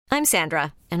I'm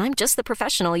Sandra, and I'm just the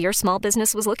professional your small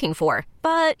business was looking for.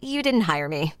 But you didn't hire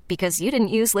me because you didn't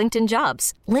use LinkedIn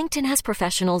Jobs. LinkedIn has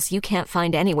professionals you can't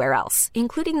find anywhere else,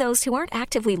 including those who aren't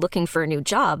actively looking for a new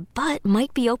job, but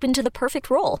might be open to the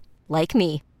perfect role, like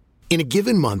me. In a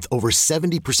given month, over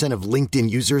 70% of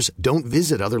LinkedIn users don't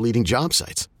visit other leading job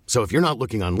sites. So if you're not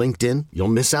looking on LinkedIn, you'll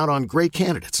miss out on great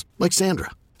candidates like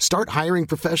Sandra. Start hiring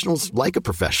professionals like a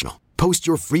professional. Post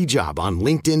your free job on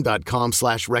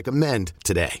linkedin.com/recommend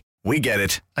today. We get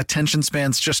it. Attention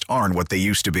spans just aren't what they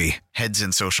used to be. Heads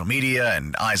in social media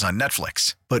and eyes on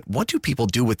Netflix. But what do people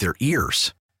do with their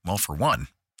ears? Well, for one,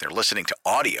 they're listening to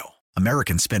audio.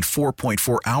 Americans spend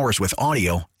 4.4 hours with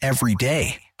audio every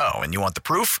day. Oh, and you want the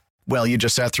proof? Well, you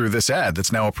just sat through this ad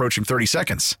that's now approaching 30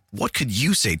 seconds. What could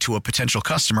you say to a potential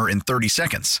customer in 30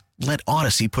 seconds? Let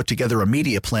Odyssey put together a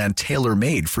media plan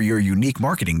tailor-made for your unique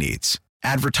marketing needs.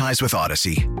 Advertise with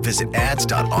Odyssey. Visit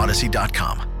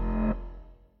ads.odyssey.com.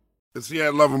 It's the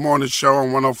Ed Lover Morning Show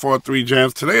on 104.3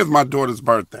 Jams. Today is my daughter's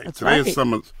birthday. Today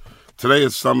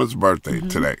is Summer's birthday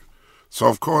today. So,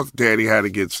 of course, Daddy had to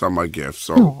get Summer a gift.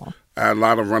 So, I had a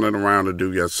lot of running around to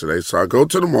do yesterday. So, I go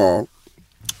to the mall,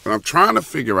 and I'm trying to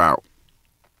figure out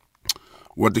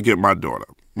what to get my daughter.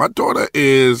 My daughter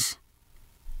is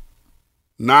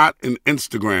not an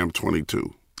Instagram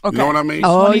 22. Okay. You know what I mean?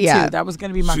 Oh, 22. Yeah. That was going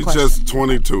to be my question. She's just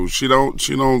 22. She don't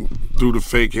do the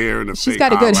fake hair and the fake She's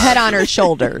got a good head on her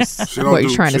shoulders. What you're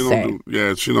trying to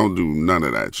say. She don't do none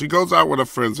of that. She goes out with her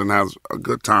friends and has a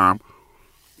good time,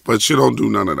 but she don't do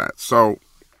none of that. So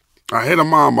I hit her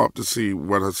mom up to see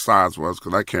what her size was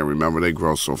because I can't remember. They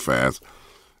grow so fast.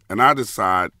 And I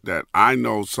decide that I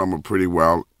know Summer pretty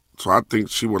well, so I think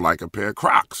she would like a pair of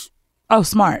Crocs. Oh,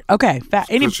 smart. Okay.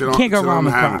 Can't go wrong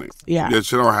with Crocs. Yeah,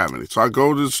 she don't have any. So I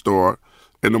go to the store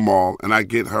in the mall, and I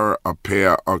get her a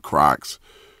pair of Crocs,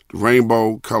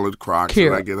 rainbow-colored Crocs. Cute.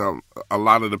 And I get her a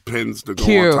lot of the pins to go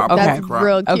Cute. on top Okay. of the Crocs.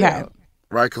 Real cute. Okay.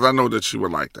 Right, because I know that she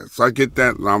would like that. So I get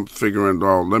that, and I'm figuring,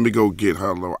 let me go get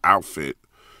her a little outfit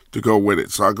to go with it.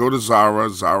 So I go to Zara.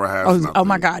 Zara has nothing. Oh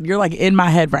my God, you're like in my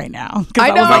head right now.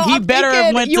 I know. was like, he I'm better have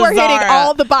thinking went you to were Zara. hitting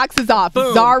all the boxes off.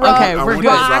 Boom. Zara. Okay, I we're went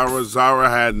good. to Zara. Zara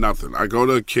had nothing. I go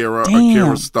to Akira. Damn.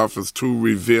 Akira stuff is too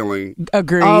revealing.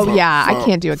 Agreed. Oh, yeah. I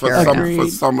can't do Akira. For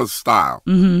summer style.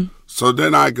 Mm-hmm. So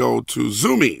then I go to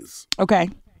Zumiez. Okay.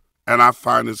 And I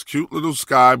find this cute little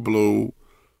sky blue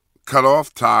cut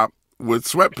off top with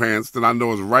sweatpants that I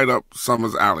know is right up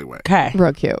Summer's alleyway. Okay.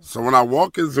 Real cute. So when I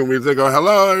walk in Zumiez, they go,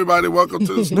 "Hello, everybody, welcome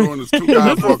to the store." And there's two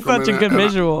guys This is walking such in a good and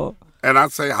visual. And I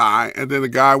say hi, and then the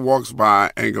guy walks by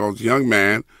and goes, "Young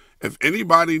man, if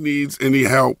anybody needs any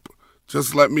help,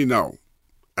 just let me know."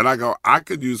 And I go, "I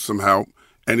could use some help."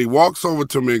 And he walks over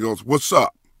to me and goes, "What's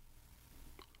up?"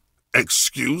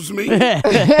 Excuse me?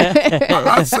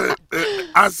 I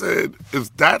said,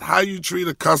 "Is that how you treat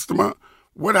a customer?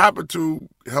 What happened to,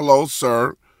 hello,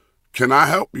 sir, can I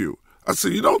help you?" I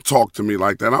said, "You don't talk to me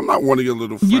like that. I'm not one of your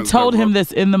little friends." You told him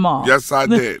this in the mall. Yes, I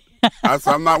did. I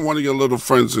said, "I'm not one of your little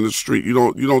friends in the street. You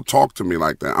don't talk to me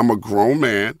like that. I'm a grown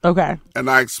man." Okay. And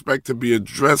I expect to be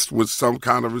addressed with some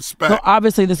kind of respect. So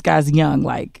obviously this guy's young,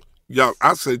 like. Yo,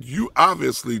 I said, "You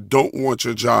obviously don't want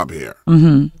your job here."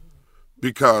 Mm-hmm.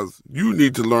 Because you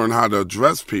need to learn how to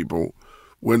address people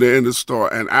when they're in the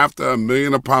store. And after a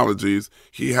million apologies,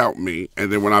 he helped me.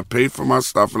 And then when I paid for my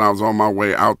stuff and I was on my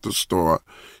way out the store,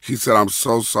 he said, "I'm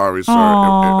so sorry, sir.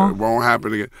 It won't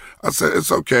happen again." I said,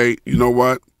 "It's okay. You know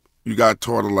what? You got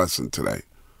taught a lesson today.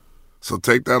 So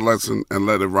take that lesson and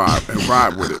let it ride and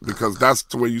ride with it, because that's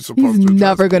the way you're supposed He's to address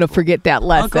never going to people." forget that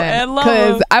lesson.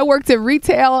 Because I worked in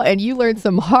retail and you learned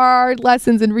some hard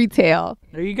lessons in retail.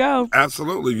 There you go.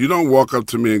 Absolutely. You don't walk up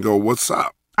to me and go, "What's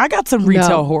up?" I got some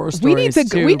retail horror stories. We need to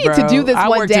do this I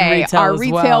one worked in day. retail Our as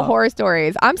retail well. horror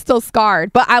stories. I'm still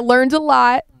scarred, but I learned a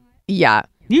lot. Yeah.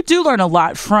 You do learn a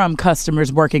lot from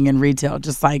customers working in retail,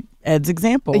 just like Ed's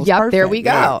example. It's Yep, perfect. there we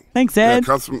go. Yeah. Thanks, Ed.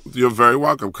 You're very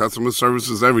welcome. Customer service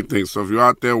is everything. So if you're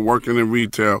out there working in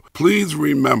retail, please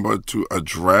remember to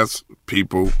address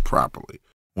people properly.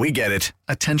 We get it.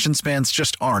 Attention spans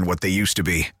just aren't what they used to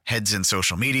be. Heads in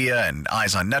social media and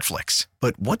eyes on Netflix.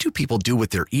 But what do people do with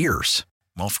their ears?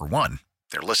 Well, for one,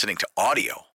 they're listening to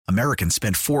audio. Americans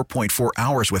spend 4.4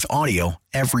 hours with audio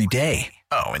every day.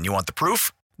 Oh, and you want the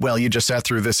proof? Well, you just sat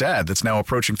through this ad that's now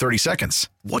approaching 30 seconds.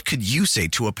 What could you say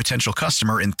to a potential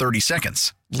customer in 30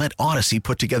 seconds? Let Odyssey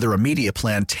put together a media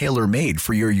plan tailor-made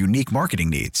for your unique marketing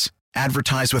needs.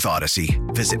 Advertise with Odyssey.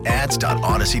 Visit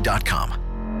ads.odyssey.com.